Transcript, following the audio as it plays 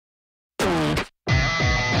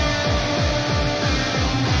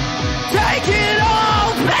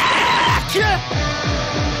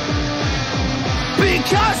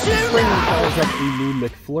guys have a new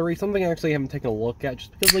McFlurry, something I actually haven't taken a look at,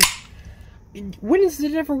 just because, like, when does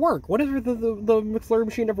it ever work? Whenever the McFlurry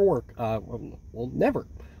machine ever work? Well, never.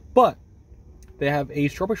 But they have a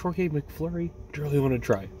strawberry shortcake McFlurry, which I really want to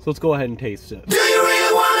try. So let's go ahead and taste it. Do you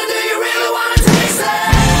really want to taste it?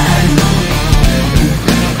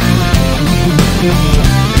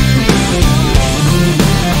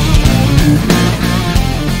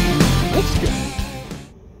 Looks good.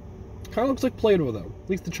 Kind of looks like Play-Doh though. At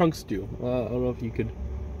least the chunks do. I don't know if you could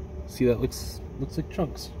see that. Looks like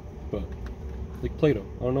chunks, but like Play-Doh.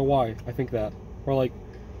 I don't know why I think that. Or like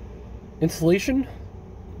insulation.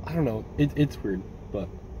 I don't know. It's weird, but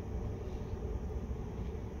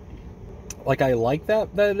like I like that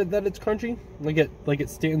it's crunchy. Like it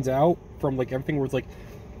stands out from like everything where it's like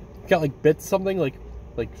got like bits something like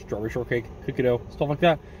strawberry shortcake, cookie dough, stuff like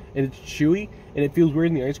that, and it's chewy and it feels weird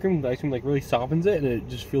in the ice cream. The ice cream like really softens it and it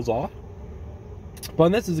just feels off. But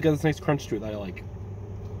on this has got this nice crunch to it that I like.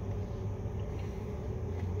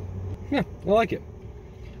 Yeah, I like it.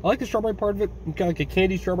 I like the strawberry part of it. It's got like a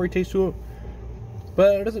candy strawberry taste to it,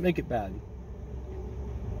 but it doesn't make it bad.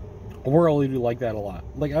 I really do like that a lot.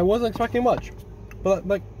 Like I wasn't expecting much, but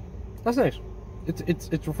like that's nice.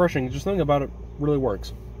 It's refreshing. Just something about it really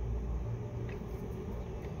works.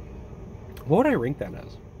 What would I rank that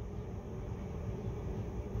as?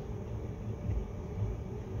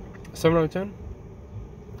 7 out of 10?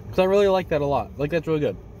 Because I really like that a lot. Like that's really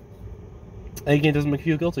good. And again, it doesn't make me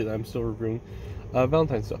feel guilty that I'm still reviewing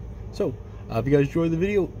Valentine's stuff. So, if you guys enjoyed the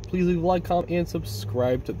video, please leave a like, comment, and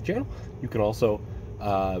subscribe to the channel. You can also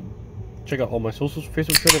check out all my socials,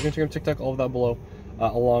 Facebook, Twitter, Instagram, TikTok, all of that below,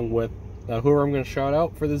 along with whoever I'm going to shout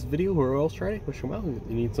out for this video, whoever else tried it, go check them out. You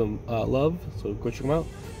need some love, so go check them out.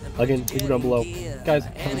 Again, leave it down below. Guys,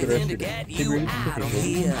 have a good rest of your day.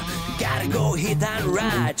 Gotta go hit that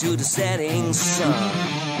ride to the setting sun.